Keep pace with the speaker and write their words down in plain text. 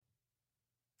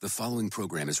The following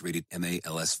program is rated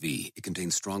MA-LSV. It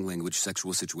contains strong language,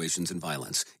 sexual situations, and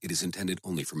violence. It is intended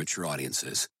only for mature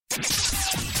audiences.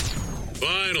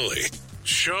 Finally,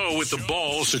 show with the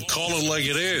balls to call it like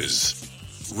it is.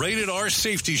 Rated R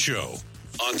Safety Show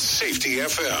on Safety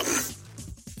FM.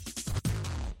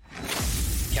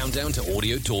 Countdown to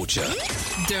audio torture.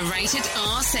 The Rated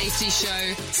R Safety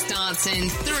Show starts in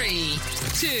 3,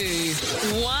 2,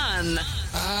 1.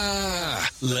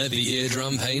 Let the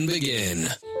eardrum pain begin.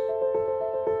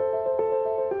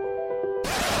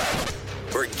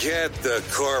 Forget the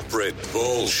corporate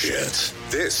bullshit.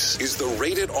 This is the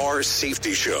Rated R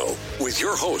Safety Show with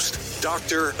your host,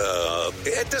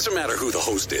 it doesn't matter who the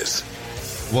host is.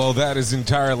 Well, that is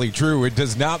entirely true. It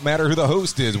does not matter who the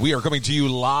host is. We are coming to you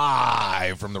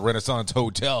live from the Renaissance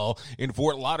Hotel in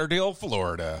Fort Lauderdale,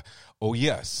 Florida. Oh,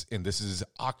 yes, and this is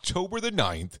October the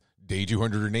 9th, day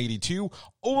 282,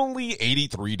 only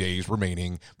 83 days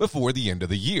remaining before the end of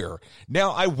the year.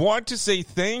 Now, I want to say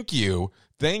thank you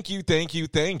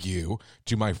to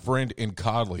my friend and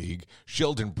colleague,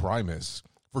 Sheldon Primus,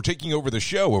 for taking over the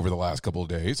show over the last couple of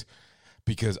days,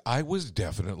 because I was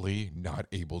definitely not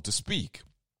able to speak.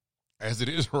 As it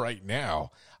is right now,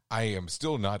 I am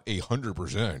still not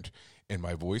 100%, and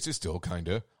my voice is still kind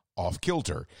of off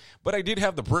kilter. But I did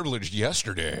have the privilege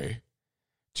yesterday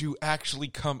to actually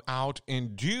come out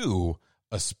and do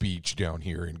a speech down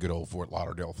here in good old Fort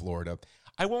Lauderdale, Florida.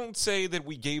 I won't say that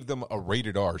we gave them a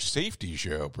Rated R Safety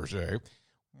Show, per se.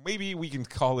 Maybe we can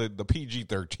call it the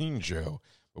PG-13 show,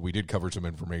 but we did cover some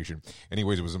information.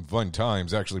 Anyways, it was some fun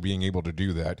times actually being able to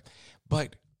do that.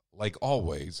 But like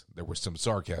always, there was some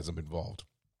sarcasm involved.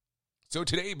 So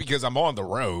today, because I'm on the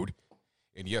road,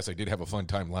 and yes, I did have a fun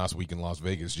time last week in Las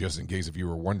Vegas, just in case if you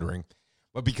were wondering,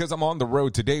 but because I'm on the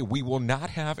road today, we will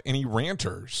not have any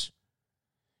ranters.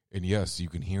 And yes, you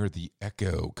can hear the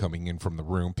echo coming in from the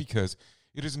room because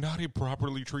it is not a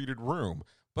properly treated room.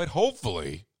 But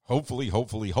hopefully, we'll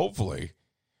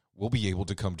be able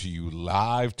to come to you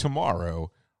live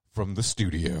tomorrow from the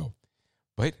studio.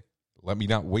 But let me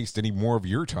not waste any more of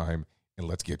your time, and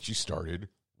let's get you started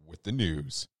with the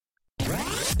news.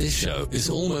 This show is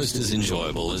almost as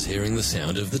enjoyable as hearing the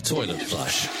sound of the toilet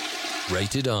flush.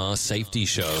 Rated R Safety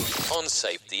Show on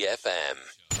Safety FM.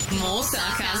 More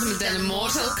sarcasm than a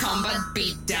Mortal Kombat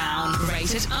beatdown.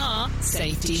 Rated R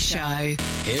Safety Show.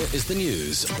 Here is the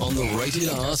news on the Rated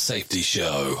R Safety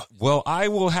Show. Well, I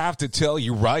will have to tell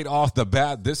you right off the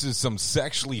bat, this is some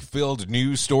sexually filled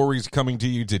news stories coming to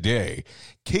you today.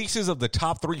 Cases of the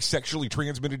top 3 sexually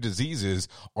transmitted diseases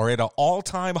are at an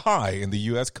all-time high in the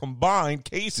U.S. Combined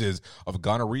cases of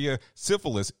gonorrhea,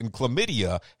 syphilis, and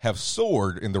chlamydia have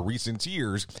soared in the recent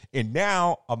years, and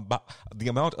now the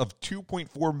amount of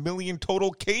 2.4 million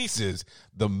total cases,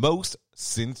 the most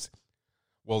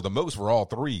for all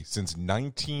 3 since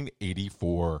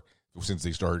 1984, since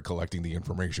they started collecting the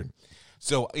information.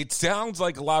 So it sounds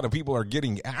like a lot of people are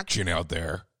getting action out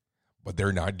there, but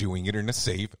they're not doing it in a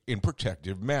safe and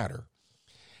protective manner.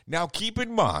 Now, keep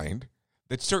in mind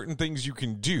that certain things you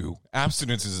can do,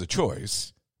 abstinence is a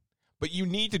choice, but you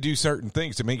need to do certain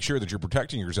things to make sure that you're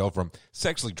protecting yourself from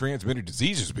sexually transmitted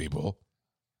diseases, people.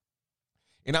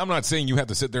 And I'm not saying you have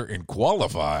to sit there and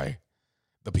qualify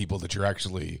the people that you're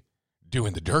actually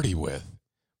doing the dirty with,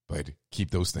 but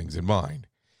keep those things in mind.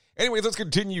 Anyway, let's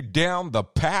continue down the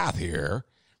path here.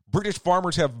 British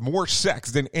farmers have more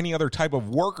sex than any other type of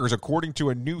workers, according to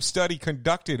a new study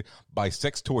conducted by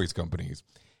sex toys companies.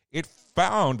 It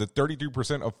found that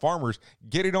 33% of farmers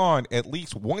get it on at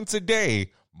least once a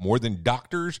day, more than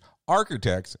doctors,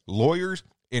 architects, lawyers,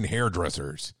 and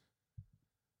hairdressers.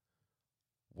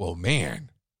 Well, man,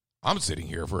 I'm sitting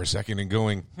here for a second and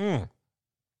going,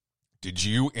 did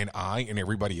you and I and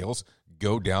everybody else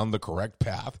go down the correct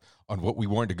path on what we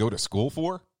wanted to go to school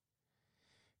for?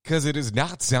 Because it is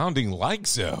not sounding like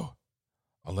so,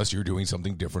 unless you're doing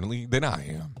something differently than I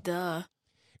am. Duh.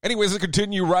 Anyways, let's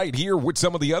continue right here with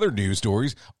some of the other news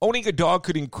stories. Owning a dog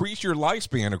could increase your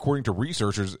lifespan, according to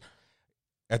researchers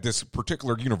at this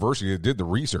particular university that did the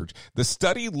research. The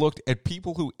study looked at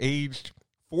people who aged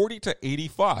 40 to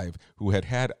 85 who had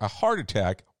had a heart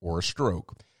attack or a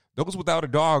stroke. Those without a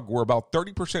dog were about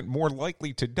 30% more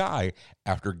likely to die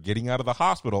after getting out of the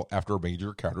hospital after a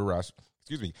major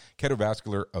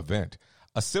cardiovascular event.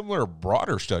 A similar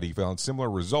broader study found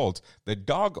similar results that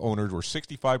dog owners were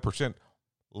 65%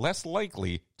 less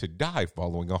likely to die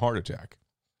following a heart attack.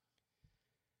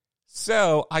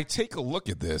 So I take a look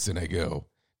at this and I go,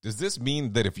 does this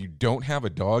mean that if you don't have a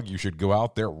dog, you should go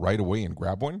out there right away and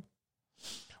grab one?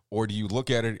 Or do you look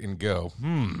at it and go,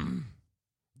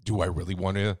 do I really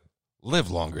want to live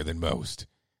longer than most?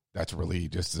 That's really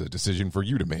just a decision for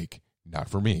you to make, Not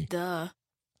for me. Duh.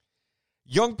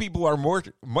 Young people are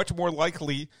much more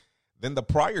likely than the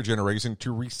prior generation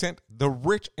to resent the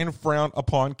rich and frown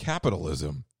upon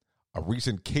capitalism. A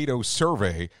recent Cato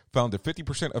survey found that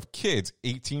 50% of kids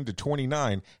 18 to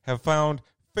 29 have found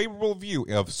favorable view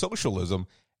of socialism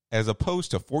as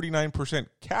opposed to 49%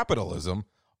 capitalism.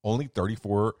 Only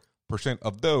 34%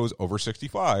 of those over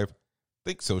 65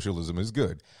 think socialism is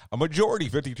good. A majority,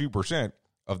 52%,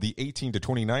 of the 18 to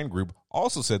 29 group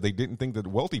also said they didn't think that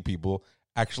wealthy people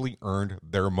actually earned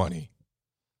their money.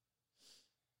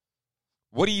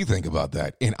 What do you think about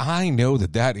that? And I know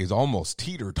that that is almost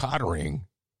teeter-tottering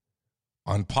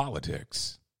on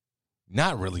politics.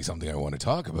 Not really something I want to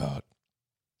talk about,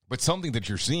 but something that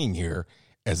you're seeing here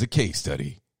as a case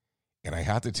study. And I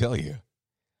have to tell you,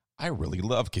 I really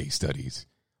love case studies,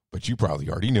 but you probably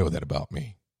already know that about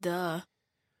me. Duh.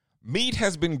 Meat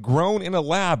has been grown in a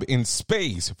lab in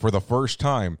space for the first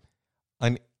time.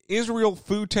 An Israel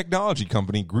food technology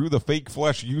company grew the fake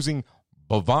flesh using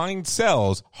bovine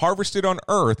cells harvested on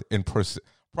Earth and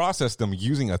processed them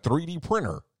using a 3D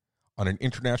printer on an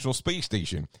international space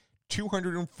station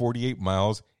 248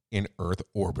 miles in Earth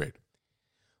orbit.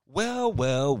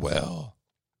 Well.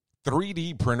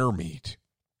 3D printer meat.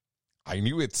 I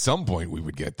knew at some point we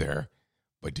would get there,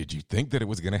 but did you think that it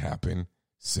was going to happen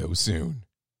so soon?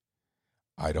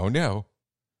 I don't know.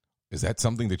 Is that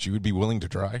something that you would be willing to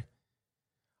try?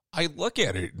 I look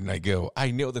at it and I go,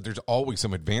 I know that there's always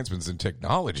some advancements in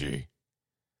technology,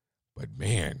 but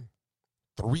man,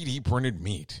 3D printed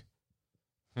meat.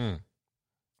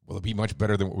 Will it be much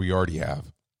better than what we already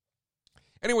have?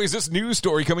 Anyways, this news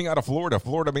story coming out of Florida.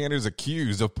 Florida man is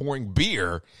accused of pouring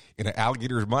beer in an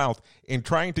alligator's mouth and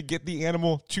trying to get the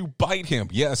animal to bite him.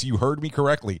 Yes, you heard me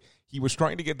correctly. He was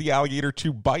trying to get the alligator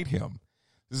to bite him.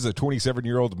 This is a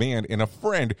 27-year-old man, and a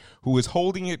friend who was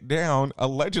holding it down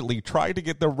allegedly tried to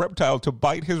get the reptile to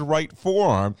bite his right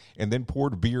forearm and then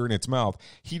poured beer in its mouth.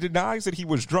 He denies that he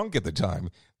was drunk at the time.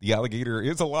 The alligator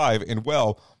is alive and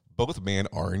well. Both men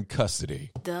are in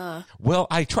custody. Duh. Well,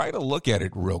 I try to look at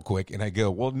it real quick, and I go,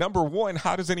 well, number one,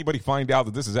 how does anybody find out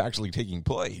that this is actually taking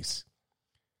place?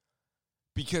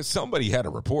 Because somebody had to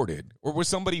report it, or was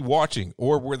somebody watching,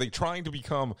 or were they trying to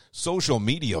become social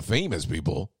media famous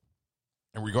people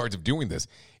in regards of doing this?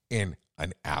 And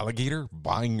an alligator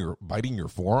biting your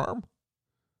forearm?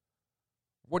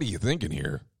 What are you thinking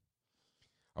here?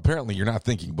 Apparently, you're not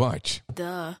thinking much.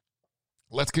 Duh.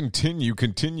 Let's continue.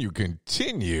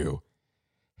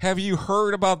 Have you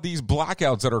heard about these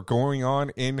blackouts that are going on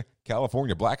in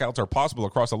California? Blackouts are possible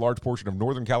across a large portion of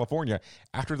Northern California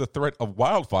after the threat of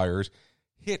wildfires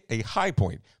hit a high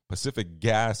point. Pacific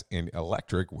Gas and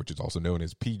Electric, which is also known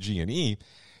as PG&E,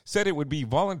 said it would be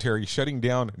voluntary shutting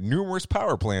down numerous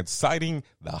power plants, citing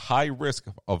the high risk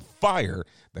of fire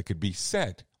that could be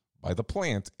set by the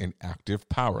plants and active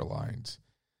power lines.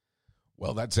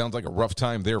 Well, that sounds like a rough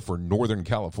time there for Northern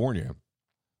California.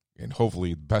 And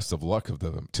hopefully, best of luck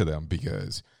to them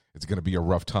because it's going to be a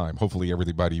rough time. Hopefully,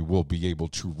 everybody will be able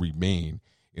to remain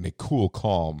in a cool,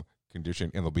 calm condition,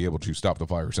 and they'll be able to stop the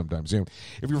fire sometime soon.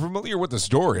 If you're familiar with the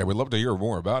story, I would love to hear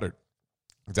more about it.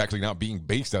 It's actually not being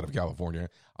based out of California.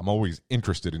 I'm always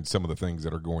interested in some of the things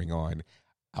that are going on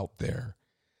out there.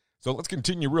 So let's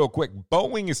continue real quick.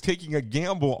 Boeing is taking a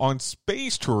gamble on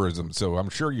space tourism. So I'm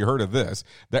sure you heard of this.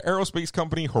 The aerospace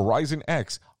company Horizon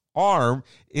X Arm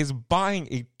is buying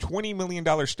a $20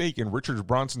 million stake in Richard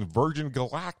Branson's Virgin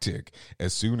Galactic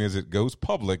as soon as it goes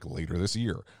public later this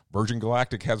year. Virgin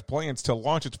Galactic has plans to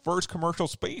launch its first commercial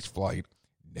space flight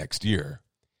next year.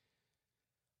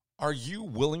 Are you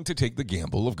willing to take the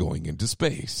gamble of going into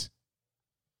space?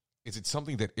 Is it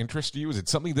something that interests you? Is it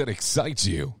something that excites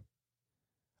you?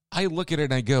 I look at it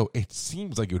and I go, it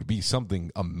seems like it would be something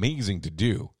amazing to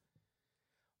do.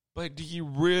 But do you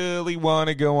really want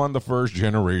to go on the first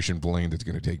generation plane that's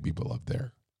going to take people up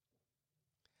there?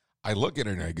 I look at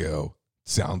it and I go,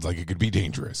 sounds like it could be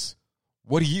dangerous.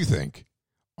 What do you think?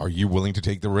 Are you willing to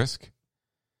take the risk?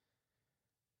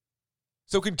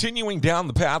 So continuing down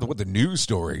the path with the news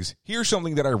stories, here's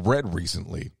something that I read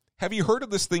recently. Have you heard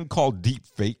of this thing called deep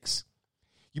fakes?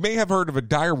 You may have heard of a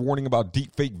dire warning about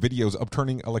deepfake videos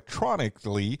upturning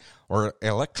electronically or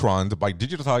electrons by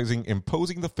digitizing,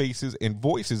 imposing the faces and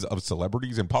voices of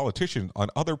celebrities and politicians on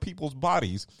other people's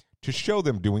bodies to show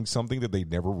them doing something that they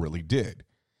never really did.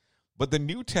 But the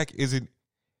new tech isn't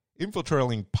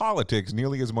infiltrating politics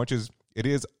nearly as much as it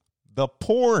is the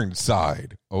porn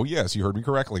side. Oh, yes, you heard me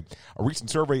correctly. A recent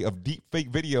survey of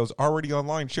deepfake videos already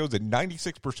online shows that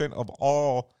 96% of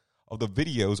all of the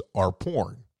videos are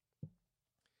porn.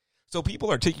 So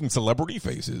people are taking celebrity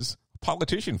faces,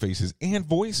 politician faces and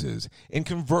voices and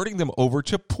converting them over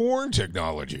to porn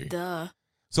technology. Duh.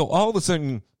 So all of a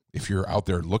sudden, if you're out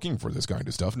there looking for this kind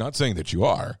of stuff, not saying that you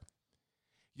are,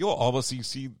 you'll obviously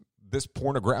see this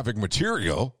pornographic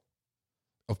material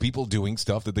of people doing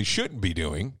stuff that they shouldn't be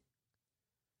doing,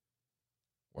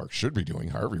 or should be doing,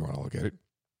 however you want to look at it,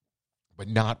 but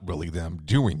not really them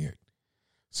doing it.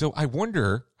 So I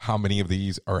wonder how many of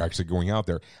these are actually going out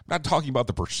there. I'm not talking about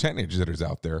the percentage that is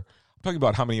out there. I'm talking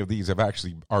about how many of these have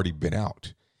actually already been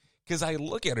out. Because I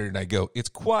look at it and I go, it's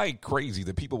quite crazy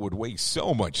that people would waste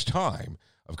so much time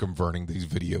of converting these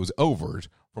videos over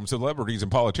from celebrities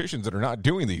and politicians that are not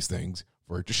doing these things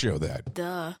for it to show that.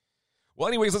 Duh. Well,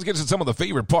 anyways, let's get to some of the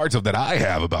favorite parts of that I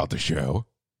have about the show.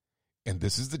 And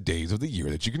this is the days of the year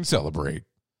that you can celebrate.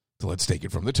 So let's take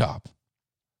it from the top.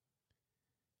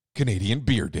 Canadian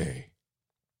Beer Day,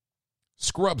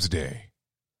 Scrubs Day,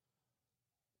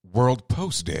 World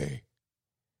Post Day,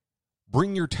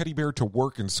 Bring Your Teddy Bear to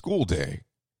Work and School Day,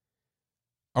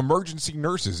 Emergency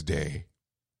Nurses Day,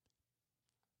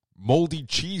 Moldy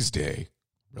Cheese Day.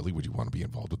 Really, would you want to be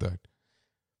involved with that?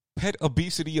 Pet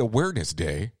Obesity Awareness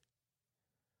Day,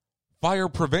 Fire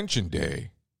Prevention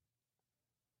Day,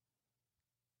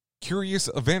 Curious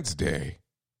Events Day,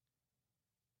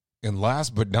 and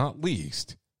last but not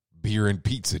least, Beer and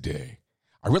Pizza Day.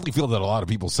 I really feel that a lot of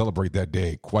people celebrate that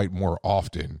day quite more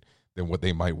often than what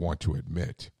they might want to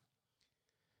admit.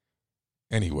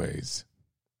 Anyways,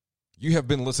 you have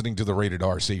been listening to the Rated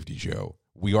R Safety Show.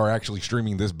 We are actually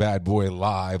streaming this bad boy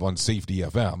live on Safety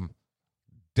FM,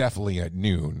 definitely at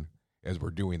noon as we're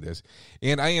doing this.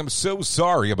 And I am so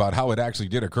sorry about how it actually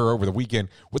did occur over the weekend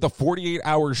with the 48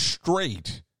 hours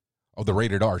straight of the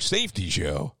Rated R Safety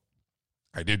Show.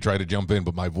 I did try to jump in,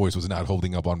 but my voice was not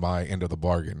holding up on my end of the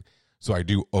bargain, so I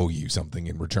do owe you something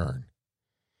in return.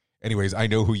 Anyways, I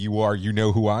know who you are. You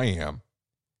know who I am.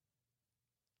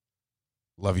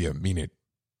 Love you. Mean it.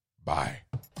 Bye.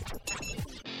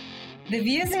 The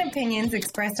views and opinions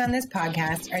expressed on this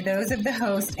podcast are those of the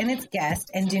host and its guest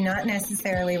and do not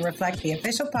necessarily reflect the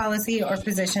official policy or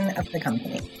position of the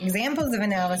company. Examples of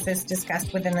analysis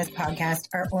discussed within this podcast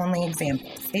are only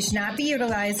examples. They should not be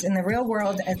utilized in the real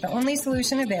world as the only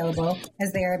solution available,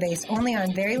 as they are based only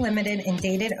on very limited and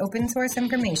dated open source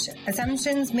information.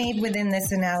 Assumptions made within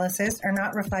this analysis are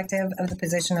not reflective of the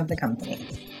position of the company.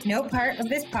 No part of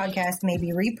this podcast may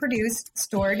be reproduced,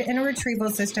 stored in a retrieval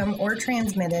system, or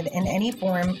transmitted in any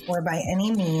form or by any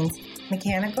means,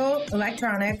 mechanical,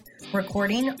 electronic,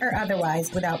 recording, or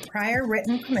otherwise, without prior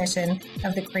written permission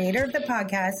of the creator of the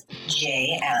podcast,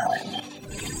 Jay Allen.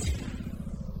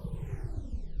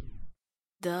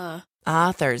 Duh.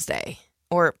 Thursday.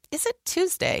 Or is it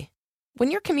Tuesday? When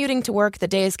you're commuting to work, the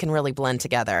days can really blend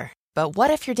together. But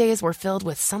what if your days were filled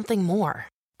with something more?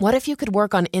 What if you could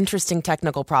work on interesting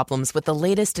technical problems with the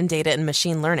latest in data and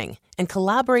machine learning and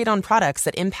collaborate on products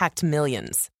that impact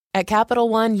millions? At Capital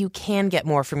One, you can get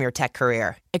more from your tech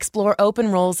career. Explore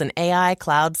open roles in AI,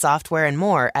 cloud, software, and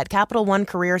more at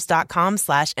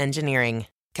CapitalOneCareers.com/engineering.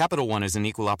 Capital One is an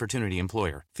equal opportunity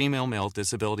employer. Female, male,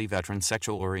 disability, veteran,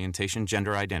 sexual orientation,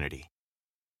 gender identity.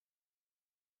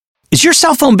 Is your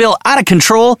cell phone bill out of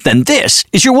control? Then this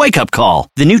is your wake-up call.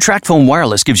 The new TracFone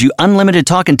Wireless gives you unlimited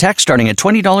talk and text starting at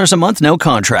 $20 a month, no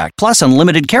contract, plus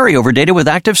unlimited carryover data with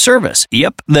active service.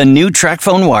 Yep, the new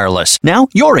TracFone Wireless. Now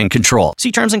you're in control.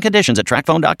 See terms and conditions at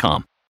TracFone.com.